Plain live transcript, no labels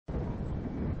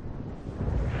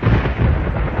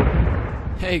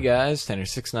Hey guys,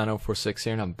 Tanner69046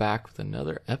 here, and I'm back with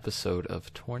another episode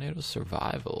of Tornado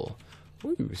Survival.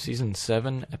 Woo, Season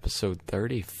 7, Episode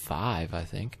 35, I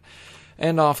think.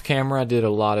 And off camera, I did a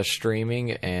lot of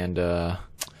streaming, and I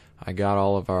got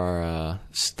all of our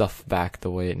stuff back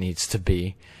the way it needs to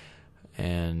be.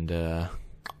 And as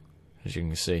you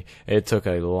can see, it took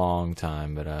a long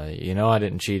time, but I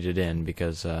didn't cheat it in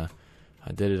because I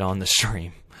did it on the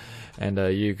stream. And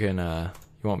you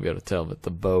won't be able to tell, but the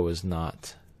bow is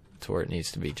not to where it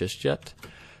needs to be just yet.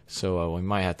 So we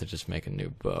might have to just make a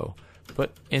new bow.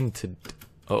 But in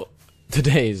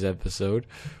today's episode,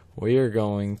 we are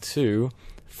going to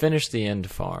finish the end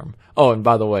farm. Oh, and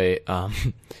by the way,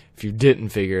 if you didn't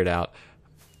figure it out,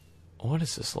 what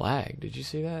is this lag? Did you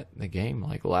see that? The game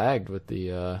lagged with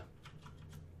the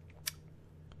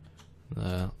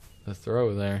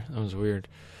throw there. That was weird.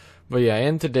 But yeah,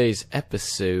 in today's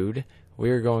episode, we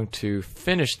are going to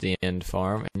finish the end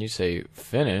farm. And you say,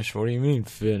 finish? What do you mean,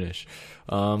 finish?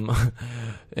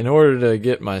 In order to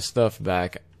get my stuff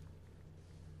back,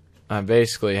 I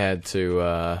basically had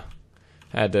to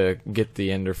get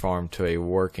the ender farm to a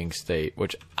working state,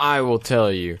 which I will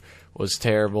tell you was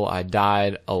terrible. I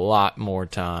died a lot more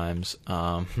times.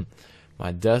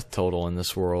 My death total in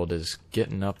this world is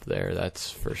getting up there, that's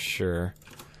for sure.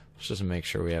 Let's just make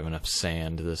sure we have enough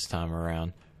sand this time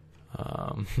around.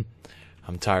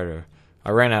 I'm tired of...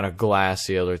 I ran out of glass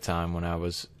the other time when I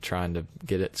was trying to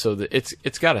get it. So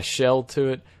it's got a shell to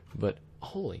it, but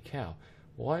holy cow.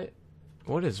 What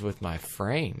is with my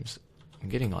frames? I'm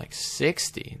getting like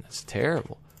 60. That's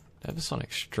terrible. Have this on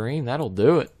extreme. That'll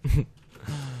do it.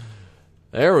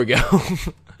 There we go.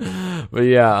 But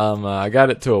yeah, I got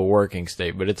it to a working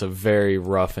state, but it's a very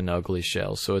rough and ugly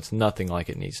shell, so it's nothing like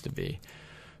it needs to be.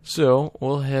 So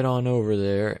we'll head on over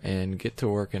there and get to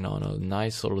working on a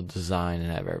nice little design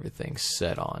and have everything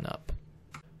set on up.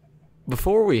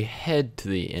 Before we head to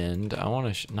the end, I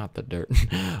want to not the dirt.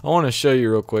 I want to show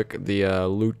you real quick the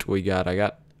loot we got. I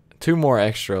got 2 more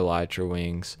extra elytra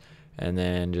wings, and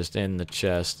then just in the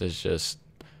chest is just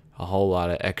a whole lot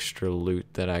of extra loot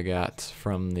that I got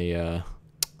from the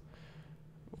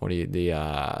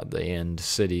the end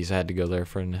cities. I had to go there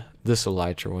for this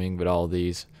elytra wing, but all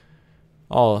these.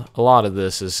 A lot of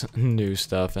this is new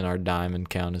stuff, and our diamond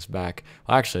count is back.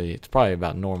 Well, actually, it's probably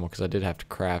about normal because I did have to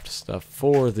craft stuff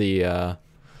for the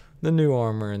new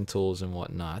armor and tools and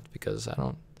whatnot because I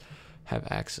don't have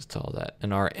access to all that.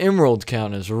 And our emerald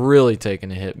count is really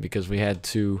taking a hit because we had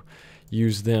to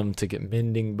use them to get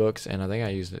mending books, and I think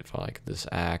I used it for like this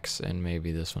axe and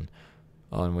maybe this one.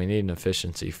 Oh, and we need an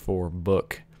efficiency 4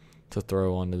 book to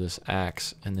throw onto this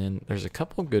axe. And then there's a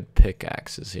couple good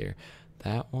pickaxes here.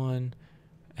 That one.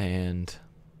 And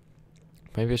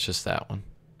maybe it's just that one.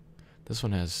 This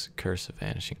one has Curse of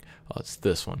Vanishing. Oh, it's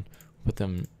this one. Put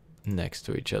them next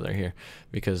to each other here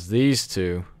because these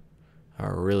two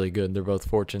are really good. They're both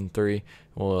Fortune 3.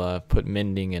 We'll put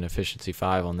Mending and Efficiency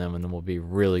 5 on them, and then we'll be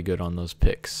really good on those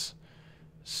picks.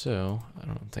 So I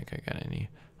don't think I got any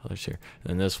others here.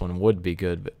 And this one would be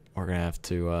good, but we're gonna have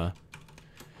to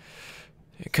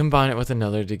combine it with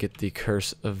another to get the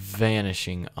Curse of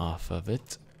Vanishing off of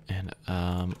it. And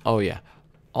oh yeah,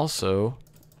 also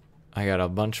I got a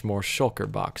bunch more shulker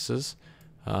boxes,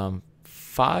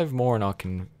 5 more, and I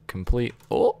can complete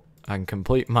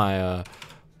my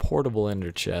portable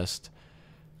ender chest.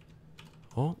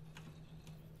 Oh,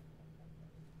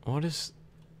 did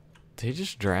he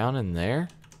just drown in there?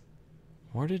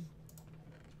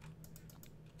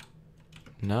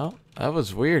 No, that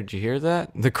was weird. Did you hear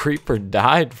that? The creeper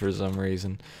died for some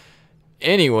reason.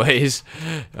 Anyways,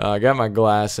 I got my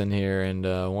glass in here, and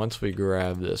once we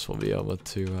grab this, we'll be able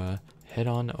to head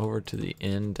on over to the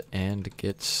end and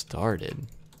get started.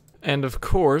 And of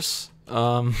course, we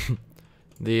had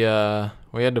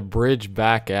to bridge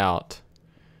back out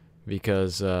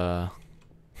because we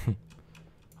didn't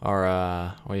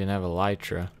have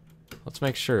elytra. Let's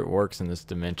make sure it works in this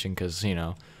dimension, because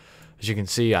as you can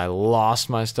see, I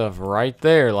lost my stuff right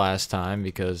there last time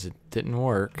because it didn't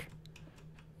work.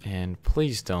 And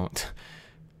please don't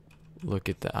look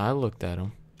at that. I looked at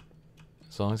him.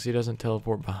 As long as he doesn't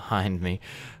teleport behind me.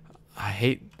 I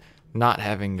hate not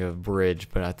having a bridge,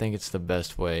 but I think it's the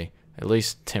best way, at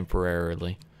least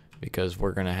temporarily, because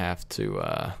we're going to have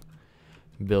to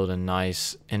build a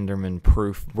nice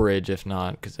Enderman-proof bridge, if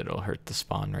not, because it'll hurt the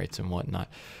spawn rates and whatnot.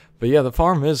 But yeah, the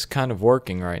farm is kind of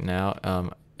working right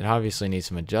now. It obviously needs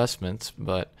some adjustments,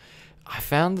 but I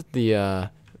found that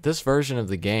this version of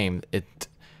the game, it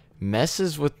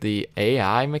messes with the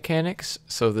AI mechanics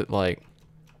so that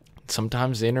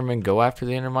sometimes the Endermen go after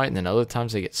the Endermite, and then other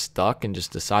times they get stuck and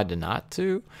just decide to not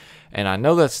to. And I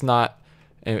know that's not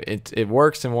It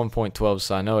works in 1.12,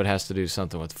 so I know it has to do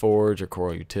something with Forge or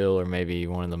Coral Util or maybe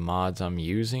one of the mods I'm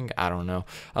using. I don't know.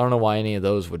 I don't know why any of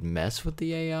those would mess with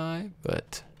the AI,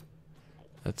 but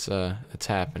it's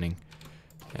happening.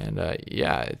 And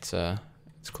yeah, it's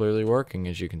clearly working,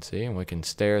 as you can see, and we can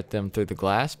stare at them through the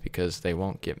glass because they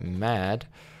won't get mad.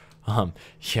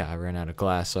 Yeah, I ran out of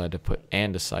glass, so I had to put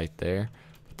andesite there.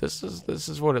 But this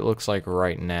is what it looks like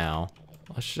right now.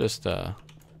 Let's just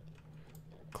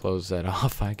close that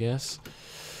off, I guess.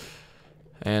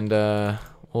 And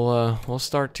we'll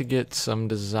start to get some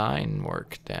design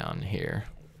work down here.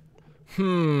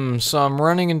 So I'm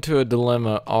running into a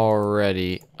dilemma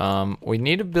already. We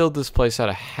need to build this place out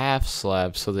of half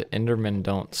slabs so that Endermen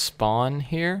don't spawn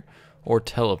here or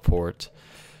teleport.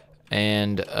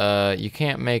 And you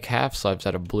can't make half slabs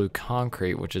out of blue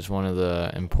concrete, which is one of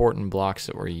the important blocks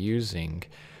that we're using.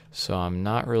 So I'm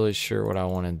not really sure what I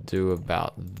want to do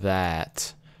about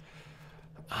that.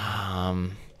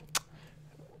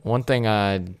 One thing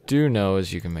I do know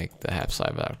is you can make the half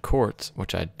slab out of quartz,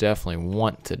 which I definitely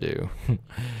want to do.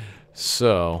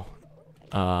 So,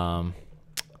 I'm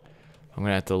going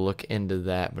to have to look into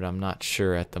that, but I'm not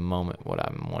sure at the moment what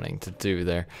I'm wanting to do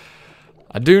there.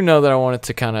 I do know that I want it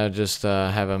to kind of just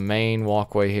have a main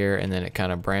walkway here, and then it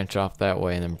kind of branch off that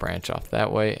way, and then branch off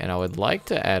that way. And I would like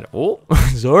to add, oh,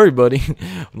 sorry, buddy.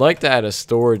 I'd like to add a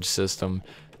storage system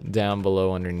down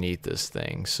below underneath this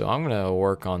thing. So I'm going to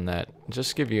work on that.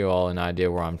 Just give you all an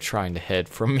idea where I'm trying to head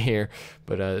from here,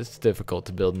 but it's difficult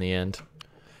to build in the end.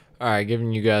 Alright,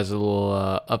 giving you guys a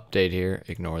little update here.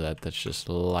 Ignore that, that's just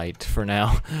light for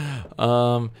now.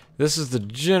 This is the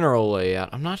general layout.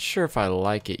 I'm not sure if I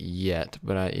like it yet,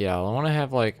 but yeah, I want to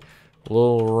have like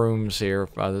little rooms here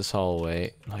by this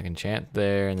hallway. Like enchant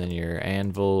there, and then your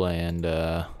anvil and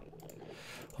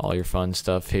all your fun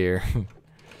stuff here.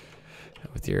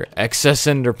 With your excess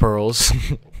ender pearls.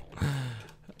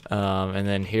 And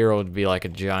then here would be like a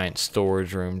giant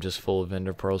storage room just full of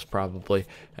ender pearls probably.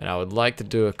 And I would like to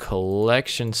do a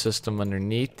collection system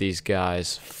underneath these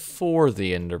guys for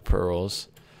the ender pearls.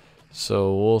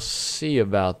 So we'll see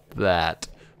about that.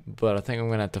 But I think I'm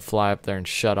going to have to fly up there and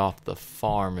shut off the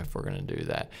farm if we're going to do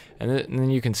that. And then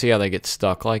you can see how they get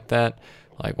stuck like that.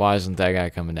 Like, why isn't that guy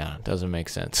coming down? It doesn't make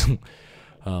sense.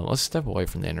 Let's step away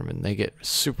from the Endermen. They get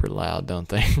super loud, don't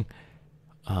they?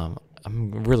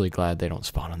 I'm really glad they don't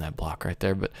spawn on that block right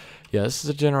there. But yeah, this is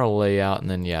a general layout. And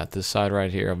then yeah, this side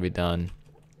right here will be done.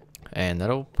 And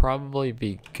that'll probably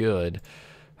be good.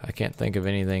 I can't think of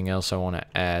anything else I want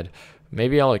to add.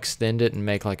 Maybe I'll extend it and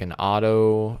make like an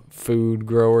auto food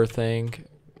grower thing.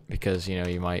 Because, you know,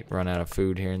 you might run out of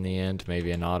food here in the end.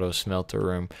 Maybe an auto smelter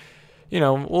room. You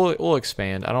know, we'll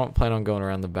expand. I don't plan on going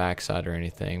around the backside or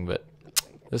anything, but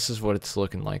this is what it's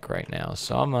looking like right now.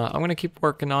 So I'm gonna keep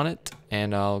working on it,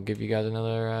 and I'll give you guys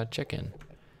another check-in.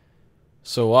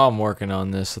 So while I'm working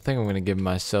on this, I think I'm gonna give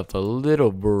myself a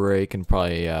little break and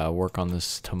probably work on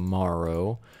this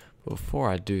tomorrow. Before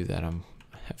I do that, I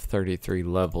have 33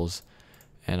 levels,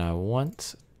 and I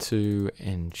want to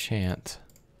enchant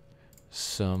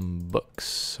some books.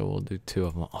 So we'll do 2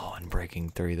 of them. Oh, and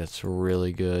breaking 3. That's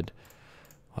really good.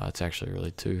 Wow, that's actually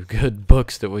really 2 good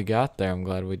books that we got there. I'm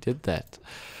glad we did that.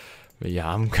 But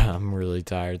yeah, I'm really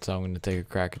tired, so I'm going to take a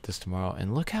crack at this tomorrow.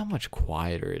 And look how much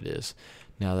quieter it is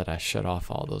now that I shut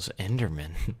off all those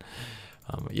Endermen.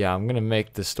 Yeah, I'm going to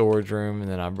make the storage room,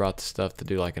 and then I brought the stuff to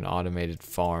do like an automated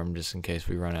farm just in case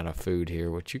we run out of food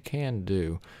here, which you can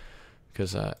do.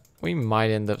 Because we might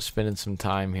end up spending some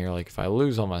time here. Like if I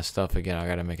lose all my stuff again, I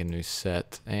got to make a new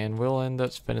set, and we'll end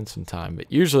up spending some time. But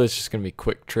usually it's just going to be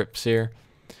quick trips here.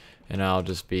 And I'll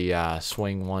just be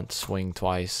swing once, swing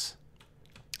twice.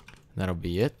 And that'll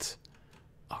be it.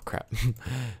 Oh, crap.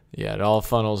 Yeah, it all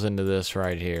funnels into this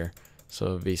right here. So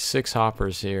it'll be 6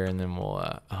 hoppers here, and then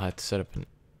I'll have to set up an...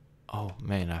 Oh,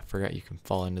 man, I forgot you can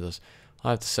fall into this.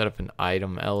 I'll have to set up an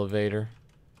item elevator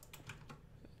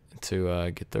to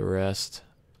get the rest.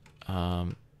 Do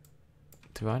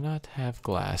I not have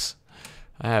glass?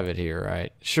 I have it here,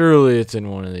 right? Surely it's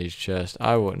in one of these chests.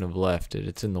 I wouldn't have left it.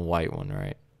 It's in the white one,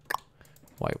 right?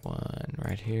 White one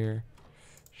right here.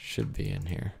 Should be in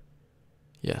here.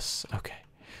 Yes, okay.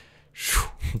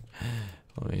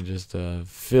 Let me just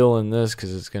fill in this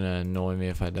because it's going to annoy me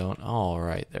if I don't.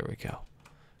 Alright, there we go.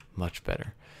 Much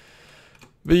better.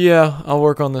 But yeah, I'll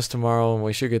work on this tomorrow, and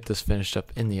we should get this finished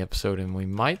up in the episode, and we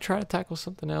might try to tackle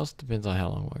something else. Depends on how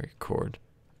long we record.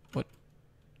 What?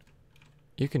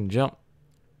 You can jump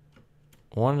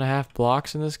 1.5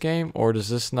 blocks in this game, or does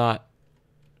this not...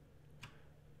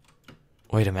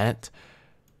 Wait a minute.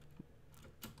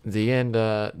 The end,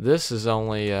 this is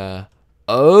only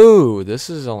Oh, this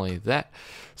is only that.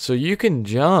 So you can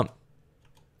jump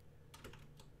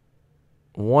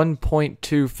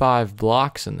 1.25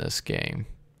 blocks in this game.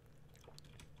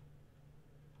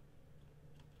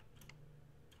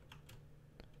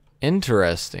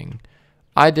 Interesting.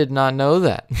 I did not know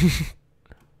that.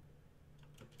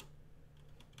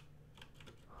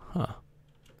 Huh.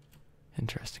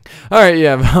 Interesting. Alright,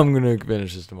 yeah, I'm going to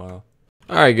finish this tomorrow.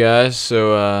 Alright, guys,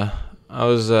 so I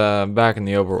was back in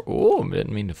the oh,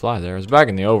 didn't mean to fly there. I was back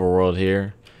in the overworld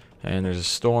here, and there's a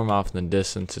storm off in the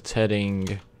distance. It's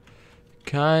heading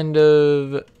kind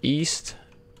of east.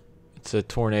 It's a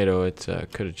tornado. It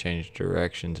could have changed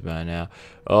directions by now.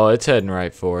 Oh, it's heading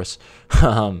right for us.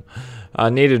 I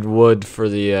needed wood for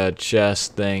the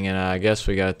chest thing, and I guess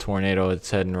we got a tornado.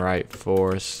 It's heading right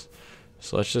for us.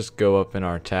 So let's just go up in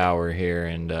our tower here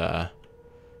and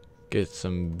get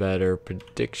some better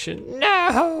prediction.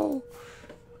 No!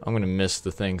 I'm going to miss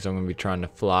the things. I'm going to be trying to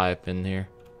fly up in here.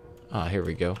 Ah, here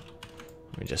we go.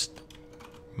 Let me just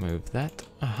move that.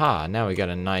 Aha, now we got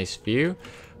a nice view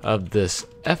of this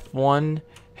F1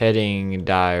 heading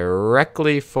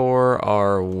directly for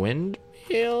our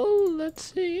windmill.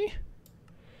 Let's see.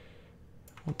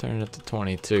 We'll turn it to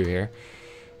 22 here.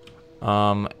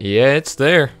 Yeah, it's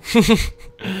there.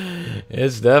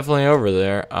 It's definitely over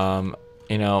there.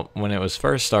 You know, when it was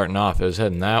first starting off, it was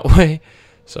heading that way.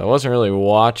 So I wasn't really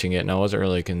watching it, and I wasn't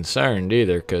really concerned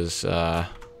either, because,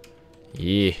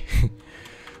 yeah.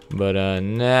 But,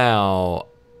 now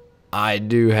I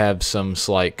do have some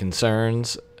slight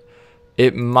concerns.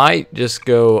 It might just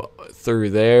go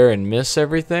through there and miss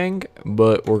everything,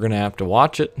 but we're going to have to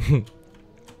watch it.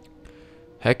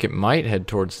 Heck, it might head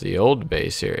towards the old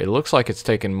base here. It looks like it's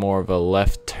taking more of a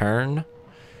left turn,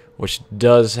 which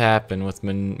does happen with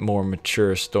more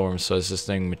mature storms. So as this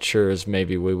thing matures,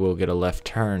 maybe we will get a left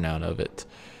turn out of it.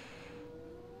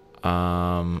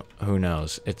 Who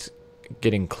knows? It's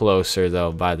getting closer,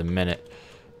 though, by the minute.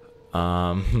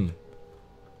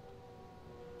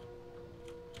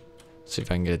 See if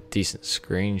I can get a decent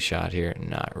screenshot here.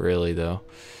 Not really, though.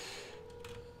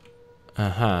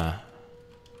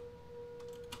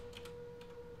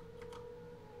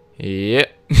 Yep.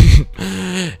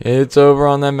 It's over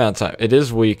on that mountain. It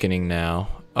is weakening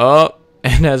now. Oh,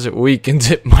 and as it weakens,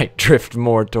 it might drift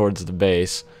more towards the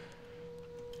base.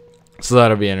 So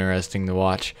that'll be interesting to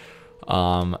watch.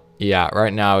 Yeah,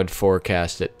 right now I would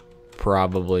forecast it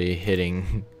probably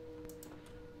hitting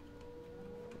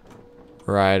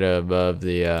right above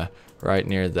the, right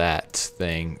near that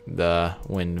thing, the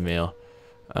windmill.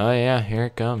 Oh yeah, here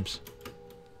it comes.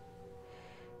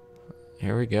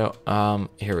 Here we go.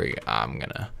 Here we go. I'm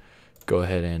gonna go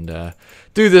ahead and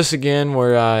do this again,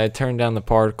 where I turn down the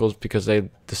particles because they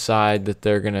decide that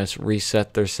they're gonna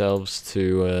reset themselves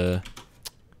to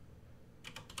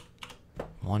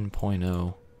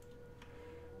 1.0.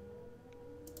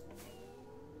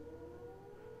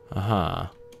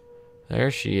 There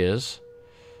she is.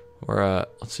 We're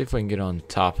let's see if we can get on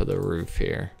top of the roof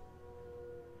here.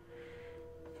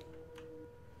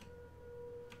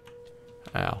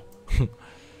 Ow.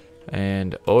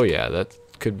 And oh yeah, that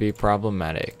could be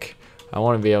problematic. I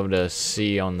want to be able to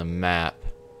see on the map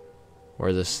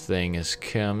where this thing is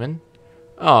coming.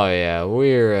 Oh yeah,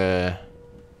 we're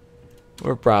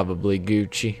probably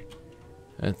Gucci,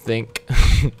 I think.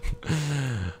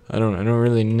 I don't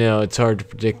really know. It's hard to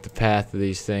predict the path of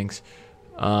these things.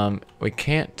 We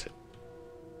can't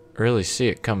really see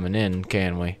it coming in,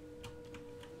 can we?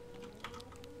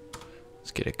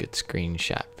 Let's get a good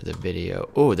screenshot for the video.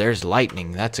 Oh, there's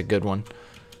lightning. That's a good one.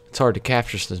 It's hard to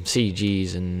capture some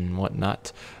CGs and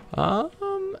whatnot.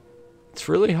 It's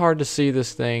really hard to see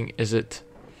this thing. Is it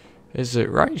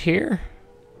right here?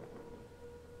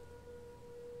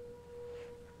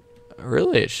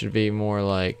 Really, it should be more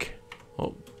like,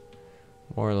 oh,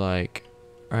 more like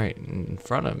right in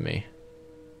front of me.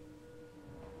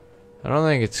 I don't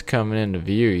think it's coming into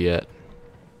view yet.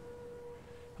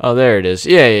 Oh, there it is.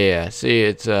 Yeah. See,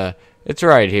 it's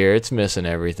right here. It's missing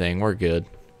everything. We're good,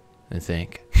 I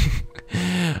think.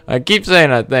 I keep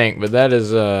saying I think, but that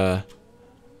is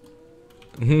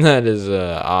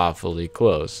awfully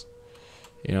close.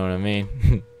 You know what I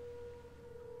mean?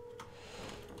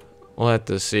 We'll have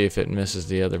to see if it misses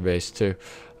the other base too.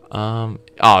 Oh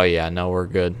yeah, no, we're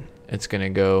good. It's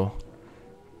gonna go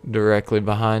directly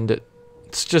behind it.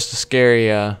 It's just a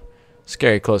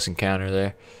scary close encounter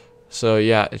there. So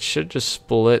yeah, it should just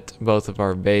split both of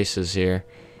our bases here.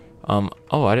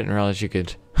 Oh, I didn't realize you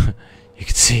could you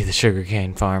could see the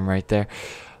sugarcane farm right there.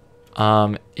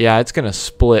 Yeah, it's gonna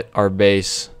split our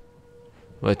base,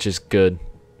 which is good.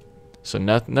 So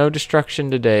no destruction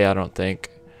today, I don't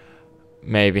think.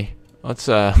 Maybe. let's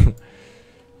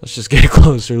just get a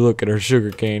closer look at our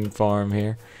sugarcane farm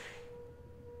here.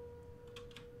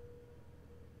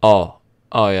 Oh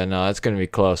yeah, no, that's gonna be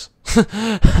close.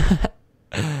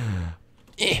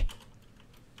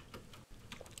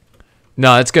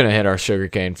 No, it's gonna hit our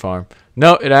sugarcane farm.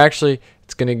 No,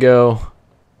 it's gonna go.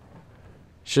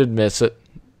 Should miss it.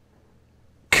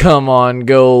 Come on,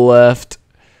 go left.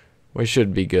 We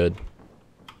should be good.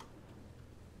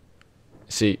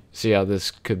 See how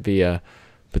this could be a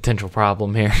potential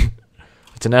problem here.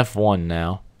 It's an F1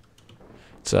 now.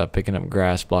 It's picking up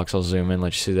grass blocks. I'll zoom in,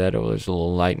 let you see that. Oh, there's a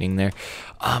little lightning there.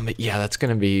 But yeah, that's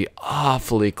gonna be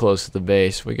awfully close to the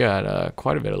base. We got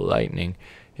quite a bit of lightning.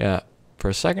 Yeah, for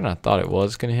a second I thought it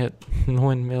was gonna hit the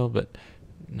windmill, but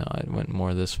no, it went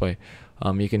more this way.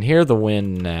 You can hear the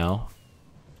wind now.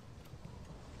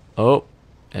 Oh,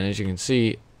 and as you can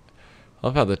see, I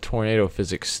love how the tornado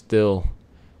physics still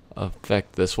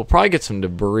affect this. We'll probably get some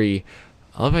debris.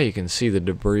 I love how you can see the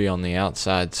debris on the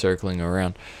outside circling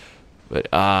around. But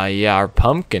yeah, our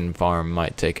pumpkin farm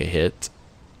might take a hit.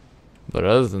 But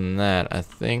other than that, I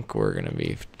think we're gonna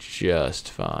be just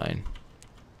fine.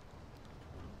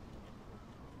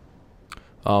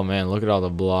 Oh man, look at all the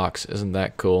blocks. Isn't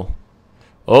that cool?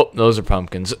 Oh, those are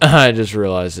pumpkins. I just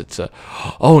realized it's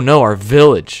oh no, our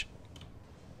village.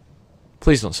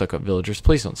 Please don't suck up villagers.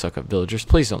 Please don't suck up villagers.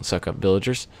 Please don't suck up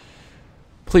villagers.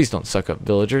 Please don't suck up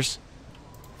villagers.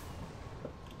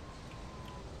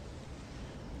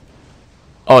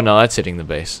 Oh no, that's hitting the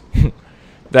base.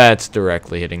 That's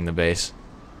directly hitting the base.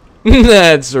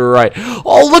 That's right.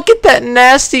 Oh, look at that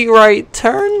nasty right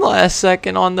turn last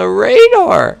second on the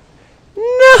radar.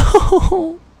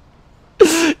 No.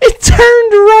 It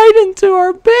turned right into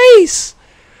our base.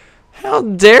 How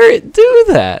dare it do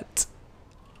that?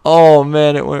 Oh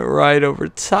man, it went right over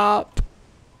top.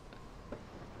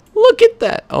 Look at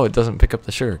that. Oh, it doesn't pick up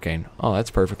the sugarcane. Oh,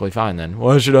 that's perfectly fine then.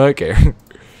 Why should I care?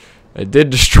 It did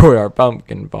destroy our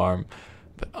pumpkin farm.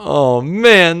 But oh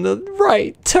man, the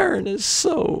right turn is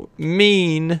so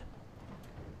mean.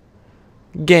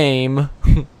 Game.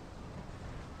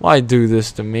 Why do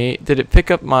this to me? Did it pick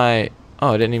up my...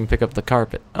 Oh, it didn't even pick up the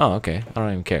carpet. Oh, okay. I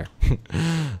don't even care.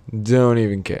 Don't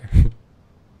even care.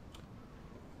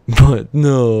 But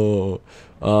no.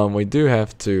 We do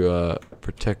have to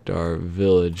protect our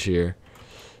village here.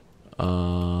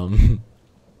 Oh,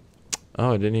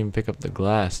 it didn't even pick up the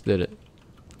glass, did it?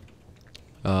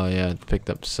 Oh, yeah, it picked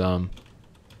up some.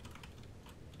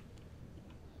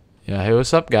 Yeah, hey,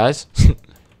 what's up, guys?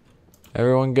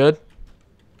 Everyone good?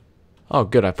 Oh,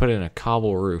 good, I put in a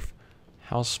cobble roof.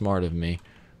 How smart of me.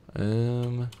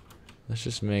 Let's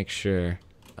just make sure.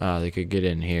 They could get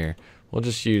in here. We'll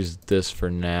just use this for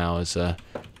now as a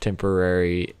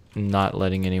temporary not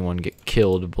letting anyone get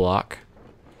killed block.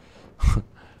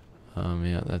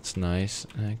 Yeah, that's nice.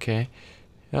 Okay.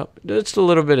 Yep, just a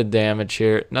little bit of damage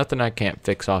here. Nothing I can't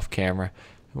fix off camera.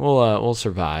 We'll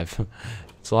survive.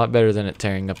 It's a lot better than it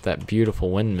tearing up that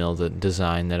beautiful windmill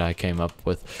design that I came up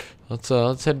with.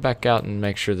 Let's head back out and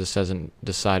make sure this hasn't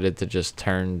decided to just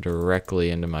turn directly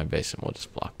into my base, and we'll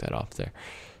just block that off there.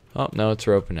 Oh no, it's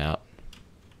roping out.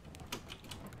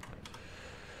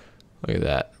 Look at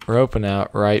that, roping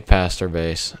out right past our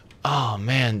base. Oh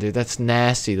man, dude, that's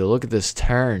nasty. To look at this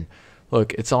turn.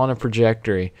 Look, it's on a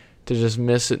trajectory. To just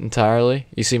miss it entirely.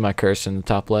 You see my cursor in the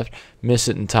top left? Miss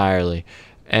it entirely.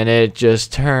 And it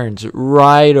just turns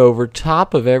right over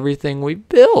top of everything we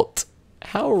built.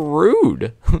 How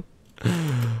rude.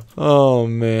 Oh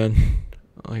man.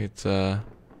 Like it's a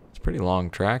pretty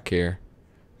long track here.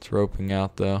 It's roping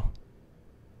out though.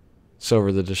 It's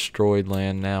over the destroyed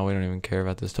land now. We don't even care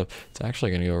about this stuff. It's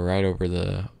actually gonna go right over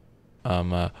the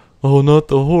oh, not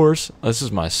the horse. This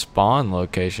is my spawn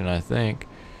location, I think.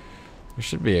 There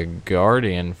should be a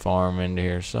guardian farm into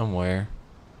here somewhere.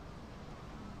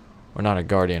 Or not a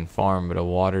guardian farm, but a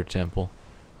water temple.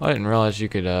 I didn't realize you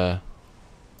could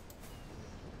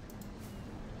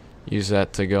use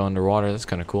that to go underwater. That's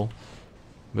kind of cool.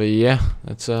 But yeah,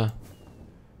 that's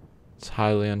it's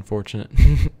highly unfortunate.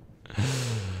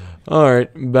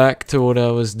 Alright, back to what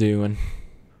I was doing.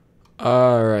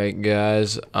 Alright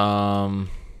guys,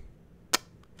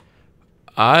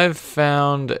 I've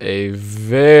found a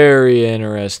very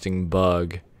interesting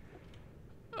bug.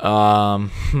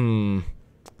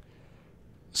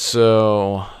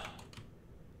 So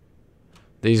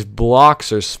these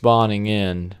blocks are spawning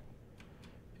in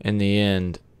the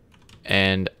end,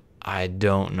 and I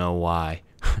don't know why.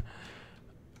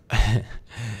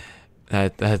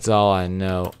 That's all I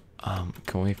know.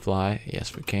 Can we fly?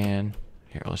 Yes, we can.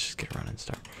 Here, let's just get running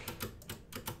start.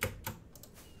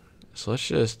 So let's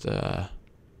just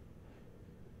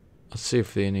Let's see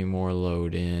if any more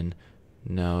load in.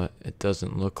 No, it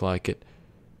doesn't look like it.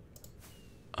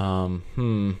 Oh,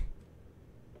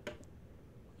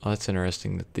 that's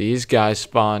interesting that these guys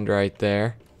spawned right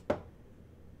there.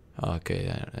 Okay,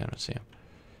 I don't see them.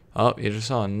 Oh, you just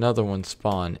saw another one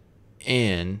spawn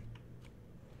in.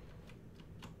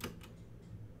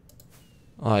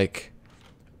 Like,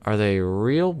 are they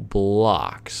real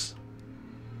blocks?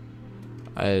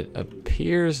 It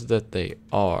appears that they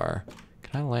are.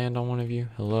 Can I land on one of you?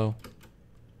 Hello?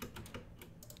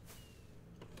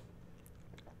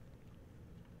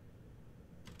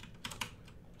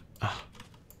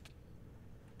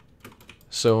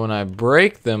 So when I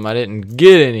break them, I didn't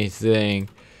get anything.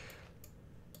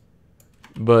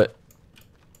 But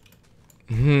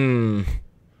I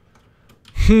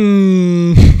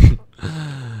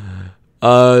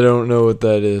don't know what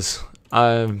that is.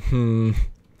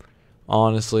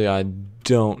 Honestly, I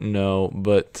don't know,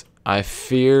 but I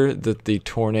fear that the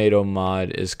tornado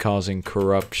mod is causing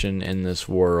corruption in this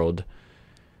world.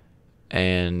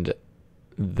 And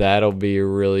that'll be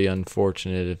really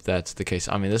unfortunate if that's the case.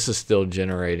 I mean, this is still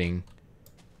generating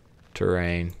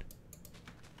terrain.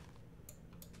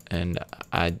 And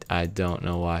I don't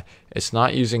know why. It's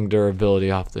not using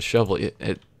durability off the shovel.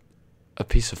 A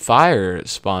piece of fire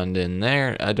spawned in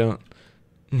there. I don't...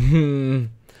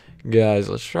 Guys,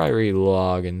 let's try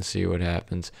relog and see what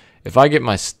happens. If I get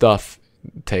my stuff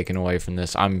taken away from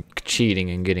this, I'm cheating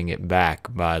and getting it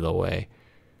back, by the way.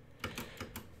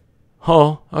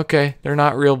 Oh, okay. They're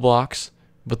not real blocks,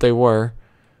 but they were.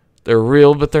 They're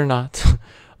real, but they're not.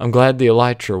 I'm glad the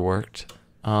elytra worked.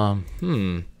 I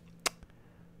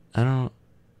don't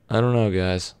know,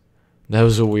 guys. That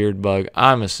was a weird bug.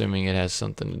 I'm assuming it has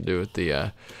something to do with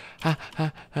the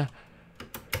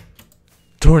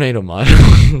tornado mod.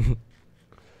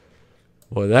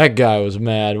 Boy, that guy was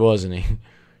mad, wasn't he?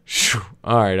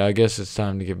 Alright, I guess it's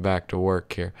time to get back to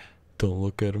work here. Don't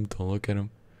look at him, don't look at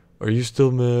him. Are you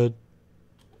still mad?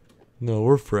 No,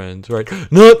 we're friends, right?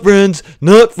 Not friends!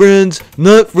 Not friends!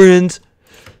 Not friends!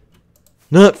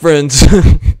 Not friends!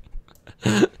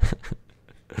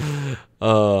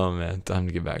 Oh man, time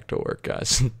to get back to work,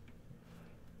 guys.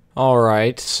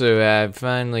 Alright, so I've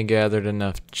finally gathered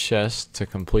enough chests to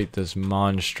complete this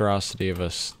monstrosity of a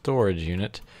storage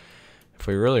unit. If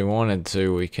we really wanted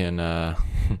to, we can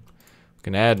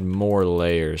add more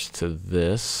layers to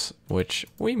this, which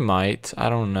we might. I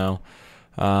don't know.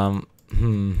 I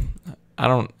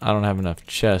don't have enough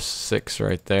chests. 6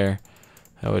 right there.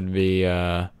 That would be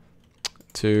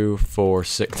 2, 4,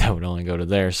 6. That would only go to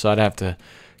there. So I'd have to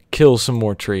kill some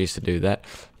more trees to do that.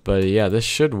 But yeah, this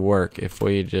should work if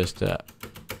we just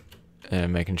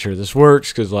making sure this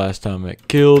works, because last time it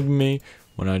killed me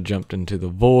when I jumped into the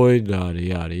void. Yada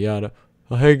yada yada.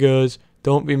 Oh, hey guys,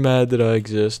 don't be mad that I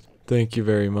exist. Thank you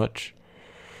very much.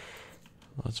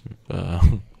 Let's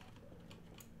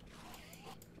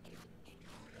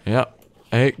yeah.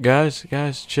 Hey guys,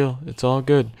 chill. It's all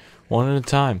good. One at a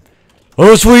time.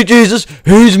 Oh sweet Jesus,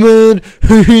 he's mad.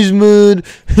 He's mad.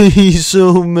 He's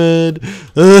so mad.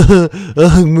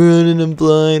 I'm running. I'm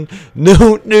blind.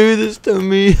 Don't do this to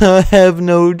me. I have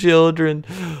no children.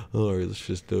 Alright, let's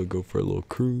just go for a little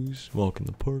cruise. Walk in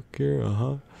the park here.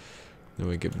 Then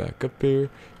we get back up here.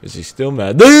 Is he still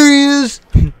mad? There he is!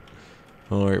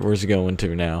 Alright, where's he going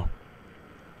to now?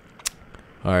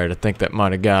 Alright, I think that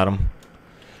might have got him.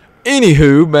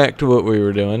 Anywho, back to what we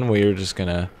were doing. We were just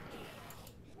gonna...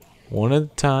 one at a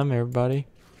time, everybody.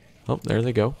 Oh, there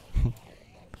they go.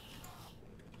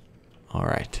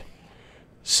 Alright.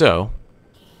 So...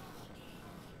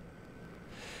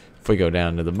 if we go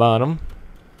down to the bottom...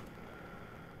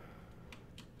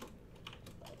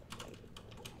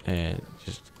 and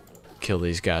just kill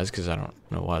these guys because I don't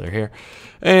know why they're here.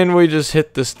 And we just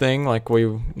hit this thing like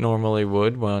we normally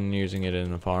would when using it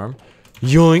in the farm.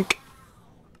 Yoink!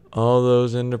 All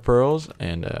those ender pearls,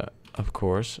 and of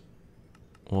course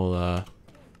we'll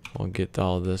get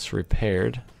all this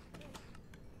repaired.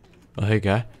 Oh hey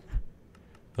guy.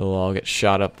 They'll all get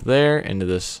shot up there into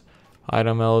this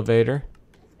item elevator.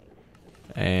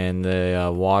 And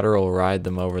the water will ride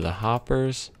them over the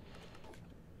hoppers.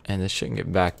 And this shouldn't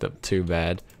get backed up too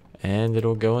bad. And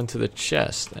it'll go into the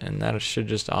chest. And that should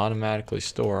just automatically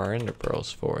store our ender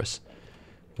pearls for us.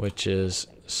 Which is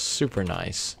super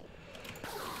nice.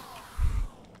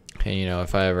 And you know,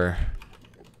 if they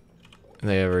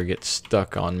ever get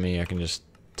stuck on me, I can just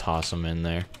toss them in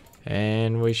there.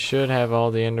 And we should have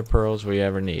all the ender pearls we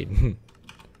ever need.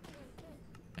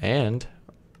 And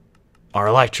our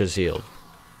elytra's healed.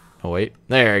 Oh wait,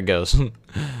 there it goes.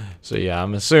 So yeah,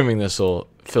 I'm assuming this will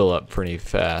fill up pretty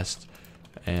fast,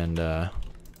 and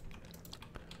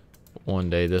one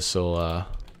day this'll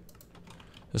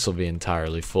be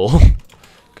entirely full,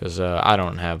 because I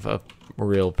don't have a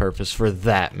real purpose for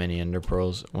that many ender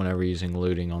pearls whenever using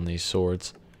looting on these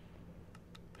swords.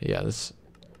 Yeah, this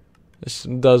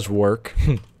does work.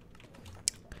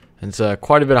 It's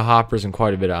quite a bit of hoppers and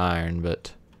quite a bit of iron,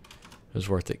 but it was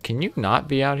worth it. Can you not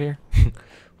be out here?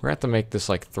 We're gonna have to make this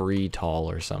like 3 tall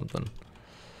or something.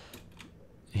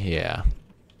 Yeah,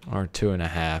 or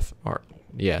 2.5, or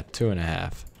yeah,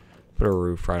 2.5. Put a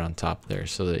roof right on top there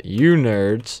so that you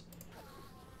nerds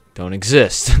don't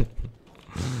exist.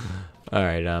 All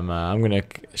right, I'm gonna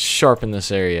sharpen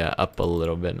this area up a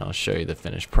little bit, and I'll show you the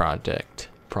finished product.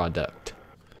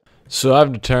 So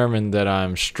I've determined that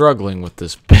I'm struggling with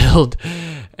this build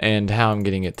and how I'm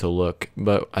getting it to look,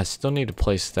 but I still need to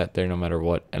place that there no matter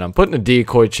what. And I'm putting a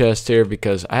decoy chest here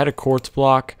because I had a quartz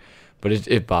block, but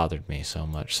it bothered me so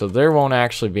much. So there won't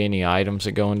actually be any items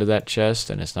that go into that chest,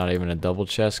 and it's not even a double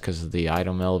chest because of the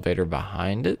item elevator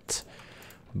behind it.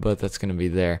 But that's going to be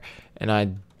there. And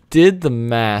I did the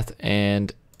math,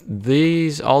 and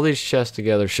all these chests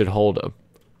together should hold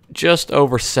just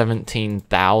over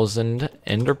 17,000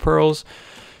 ender pearls.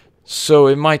 So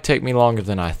it might take me longer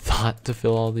than I thought to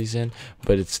fill all these in,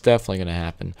 but it's definitely going to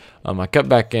happen. I cut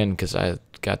back in because I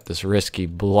got this risky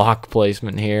block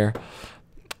placement here.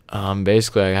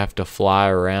 Basically, I have to fly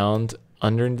around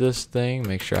under this thing,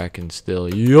 make sure I can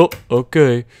still. Yup,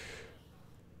 okay.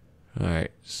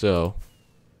 Alright, so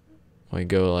we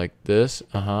go like this,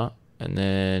 and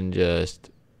then just.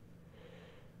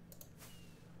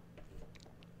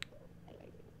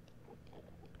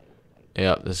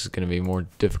 Yeah, this is going to be more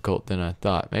difficult than I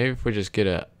thought. Maybe if we just get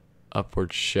a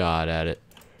upward shot at it.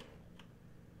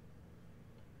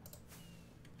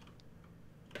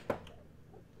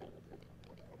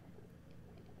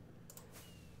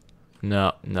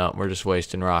 No, we're just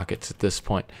wasting rockets at this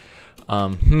point. I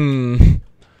don't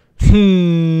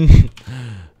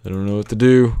know what to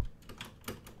do.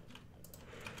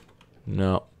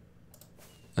 No.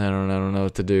 I don't know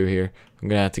what to do here. I'm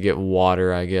gonna have to get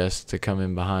water, I guess, to come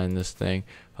in behind this thing.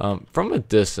 From a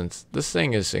distance, this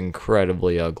thing is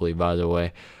incredibly ugly, by the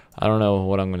way. I don't know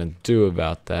what I'm gonna do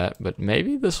about that, but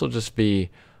maybe this will just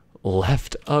be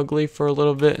left ugly for a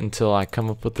little bit until I come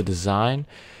up with the design.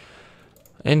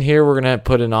 In here, we're gonna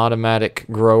put an automatic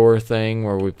grower thing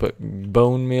where we put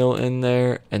bone meal in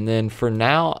there, and then for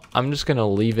now, I'm just gonna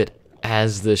leave it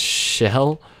as this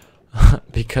shell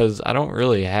because I don't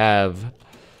really have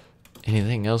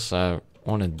anything else I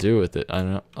want to do with it.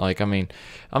 I mean,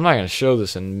 I'm not gonna show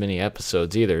this in many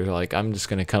episodes either. Like, I'm just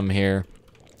gonna come here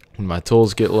when my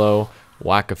tools get low,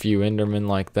 whack a few endermen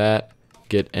like that,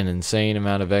 get an insane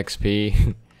amount of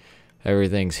XP.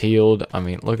 Everything's healed. I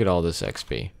mean, look at all this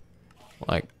XP.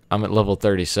 Like, I'm at level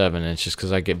 37, and it's just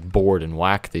because I get bored and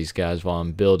whack these guys while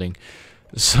I'm building.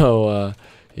 So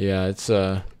yeah, it's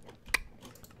a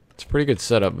pretty good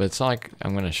setup, but it's not like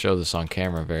I'm gonna show this on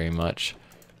camera very much.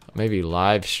 Maybe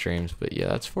live streams, but yeah,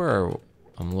 that's where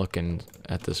I'm looking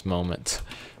at this moment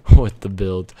with the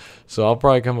build. So I'll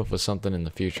probably come up with something in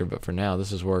the future, but for now,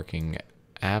 this is working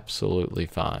absolutely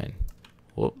fine.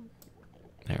 Whoop.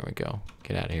 There we go.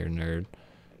 Get out of here, nerd.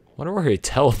 Wonder where he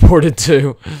teleported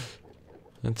to.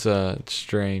 That's it's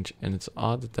strange, and it's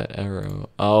odd that that arrow.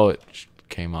 Oh, it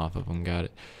came off of him. Got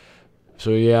it. So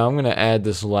yeah, I'm gonna add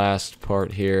this last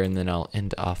part here, and then I'll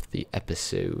end off the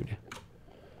episode.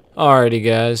 Alrighty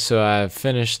guys, so I've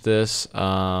finished this.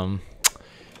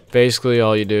 Basically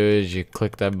all you do is you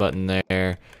click that button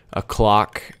there, a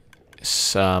clock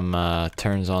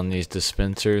turns on these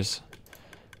dispensers,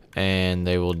 and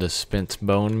they will dispense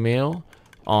bone meal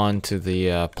onto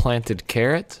the planted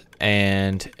carrot,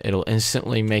 and it'll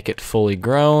instantly make it fully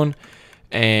grown,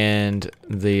 and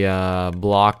the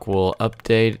block will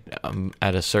update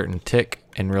at a certain tick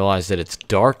and realize that it's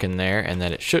dark in there and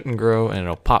that it shouldn't grow, and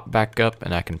it'll pop back up,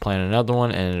 and I can plant another one,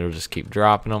 and it'll just keep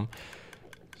dropping them.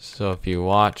 So if you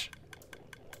watch,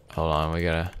 hold on, we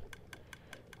gotta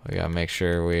make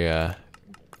sure we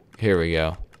here we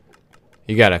go.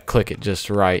 You gotta click it just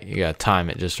right. You gotta time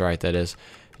it just right. That is.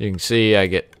 You can see I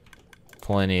get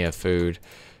plenty of food.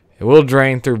 It will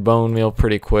drain through bone meal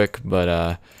pretty quick,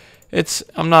 but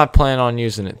I'm not planning on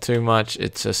using it too much.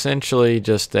 It's essentially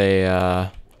just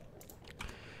a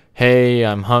hey,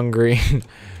 I'm hungry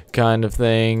kind of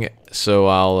thing. So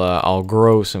I'll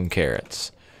grow some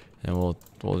carrots, and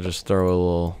we'll just throw a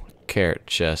little carrot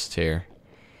chest here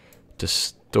to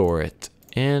store it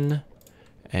in,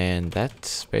 and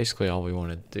that's basically all we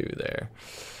want to do there.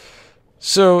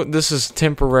 So this is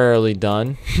temporarily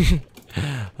done.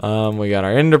 We got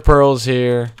our ender pearls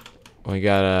here. We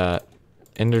got a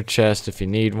ender chest if you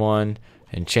need one.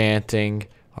 Enchanting.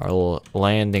 our little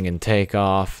landing and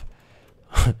takeoff,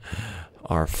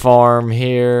 our farm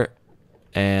here,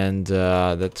 and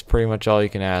that's pretty much all you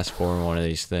can ask for in one of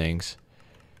these things.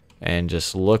 And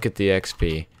just look at the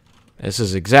XP. This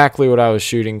is exactly what I was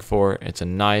shooting for. It's a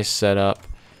nice setup.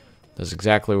 That's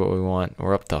exactly what we want.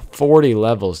 We're up to 40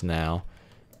 levels now.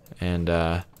 And,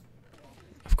 of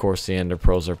course, the Ender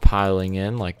Pearls are piling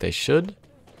in like they should.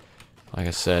 Like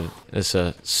I said, it's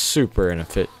a super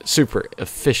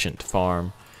efficient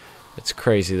farm. It's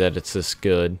crazy that it's this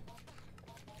good.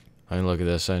 I mean, look at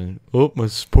this.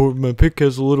 My pick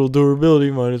has a little durability.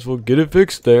 Might as well get it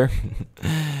fixed there.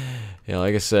 Yeah,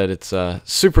 like I said, it's a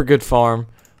super good farm.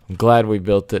 I'm glad we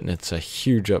built it, and it's a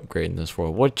huge upgrade in this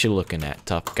world. What you looking at,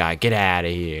 tough guy? Get out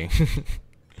of here.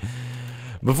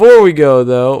 Before we go,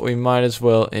 though, we might as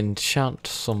well enchant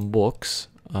some books.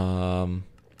 I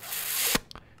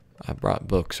brought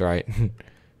books, right?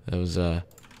 That was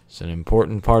it's an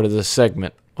important part of this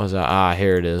segment.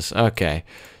 Here it is. Okay.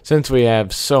 Since we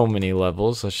have so many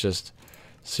levels, let's just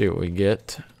see what we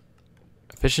get.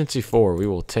 Efficiency 4, we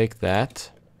will take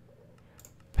that.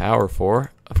 Power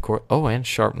 4, of course. Oh, and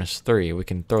sharpness 3. We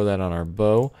can throw that on our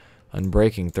bow.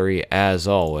 Unbreaking 3, as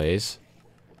always.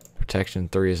 Protection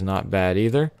 3 is not bad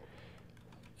either.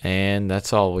 And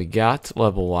that's all we got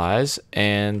level-wise.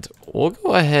 And we'll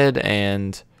go ahead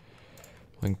and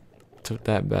put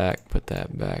that back.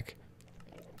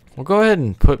 We'll go ahead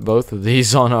and put both of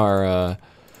these on our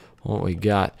what we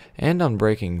got. And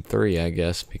Unbreaking 3, I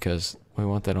guess, because we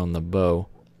want that on the bow.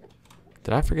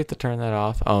 Did I forget to turn that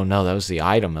off? Oh no, that was the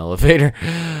item elevator.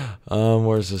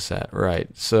 Where's this at? Right.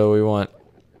 So we want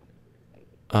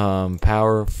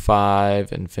power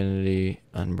 5, infinity,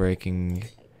 unbreaking,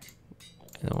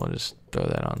 and then we'll just throw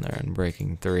that on there,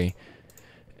 unbreaking 3.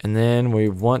 And then we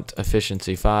want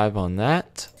efficiency 5 on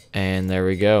that. And there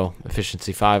we go.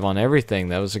 Efficiency 5 on everything.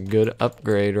 That was a good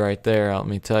upgrade right there, let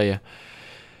me tell you.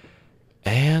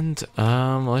 And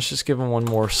let's just give him one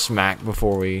more smack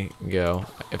before we go.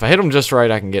 If I hit him just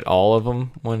right, I can get all of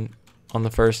them on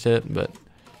the first hit, but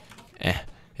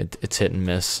it's hit and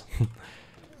miss.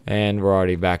 And we're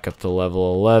already back up to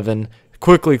level 11.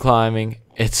 Quickly climbing.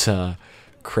 It's a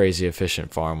crazy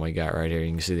efficient farm we got right here.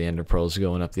 You can see the Ender Pearls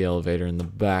going up the elevator in the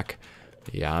back.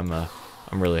 Yeah,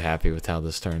 I'm really happy with how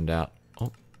this turned out.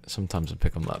 Oh, sometimes I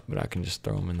pick them up, but I can just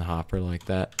throw them in the hopper like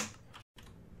that.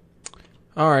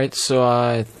 Alright, so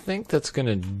I think that's going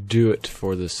to do it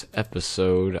for this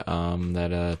episode.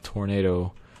 That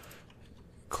tornado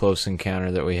close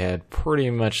encounter that we had pretty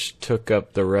much took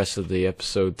up the rest of the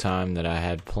episode time that I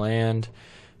had planned.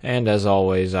 And as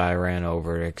always, I ran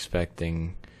over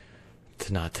expecting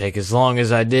to not take as long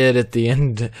as I did at the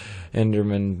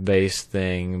Enderman base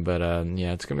thing. But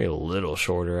yeah, it's going to be a little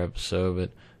shorter episode, but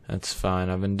that's fine.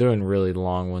 I've been doing really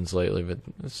long ones lately, but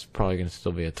it's probably going to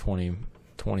still be a 20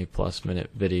 plus minute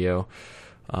video.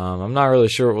 I'm not really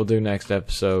sure what we'll do next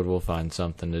episode. We'll find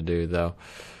something to do though.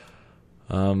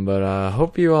 But I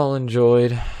hope you all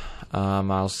enjoyed.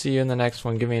 I'll see you in the next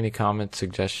one. Give me any comments,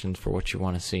 suggestions for what you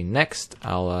want to see next.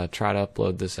 I'll try to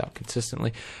upload this out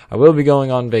consistently. I will be going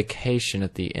on vacation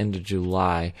at the end of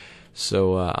July,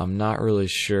 so I'm not really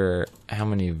sure how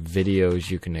many videos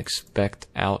you can expect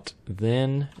out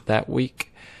then that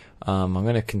week. I'm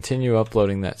going to continue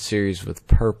uploading that series with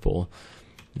Purple,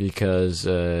 because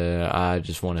I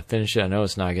just want to finish it. I know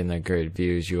it's not getting that great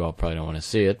views. You all probably don't want to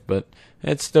see it, but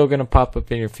it's still going to pop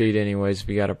up in your feed anyways. If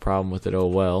you got a problem with it, oh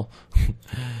well.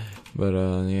 But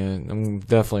yeah, I'm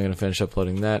definitely going to finish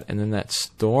uploading that. And then that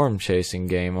storm chasing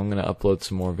game, I'm going to upload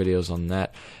some more videos on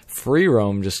that. Free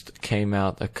roam just came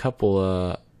out a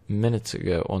couple minutes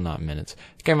ago. Well, not minutes.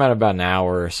 It came out about an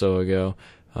hour or so ago.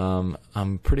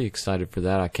 I'm pretty excited for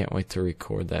that. I can't wait to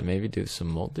record that. Maybe do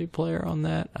some multiplayer on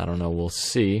that. I don't know. We'll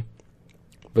see.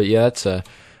 But yeah, that's a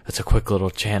quick little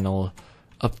channel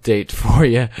update for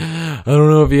you. I don't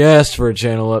know if you asked for a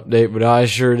channel update, but I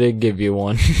sure did give you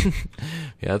one.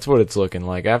 Yeah, that's what it's looking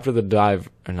like after the dive,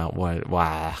 or not what?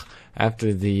 Wow.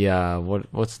 After the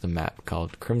what's the map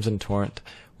called? Crimson Torrent.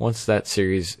 Once that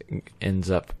series ends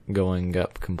up going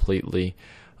up completely,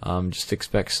 just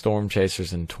expect storm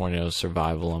chasers and tornado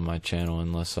survival on my channel,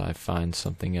 unless I find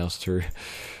something else to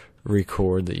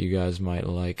record that you guys might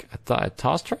like. I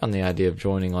tossed around the idea of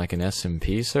joining like an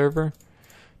SMP server,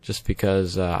 just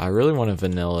because I really want a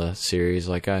vanilla series.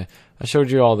 Like I showed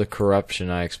you all the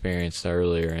corruption I experienced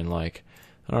earlier, and like,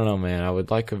 I don't know, man, I would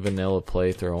like a vanilla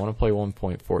playthrough. I want to play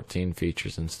 1.14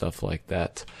 features and stuff like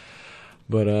that.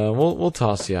 But we'll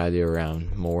toss the idea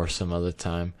around more some other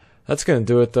time. That's going to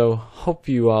do it, though. Hope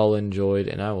you all enjoyed,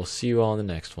 and I will see you all in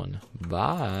the next one.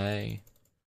 Bye.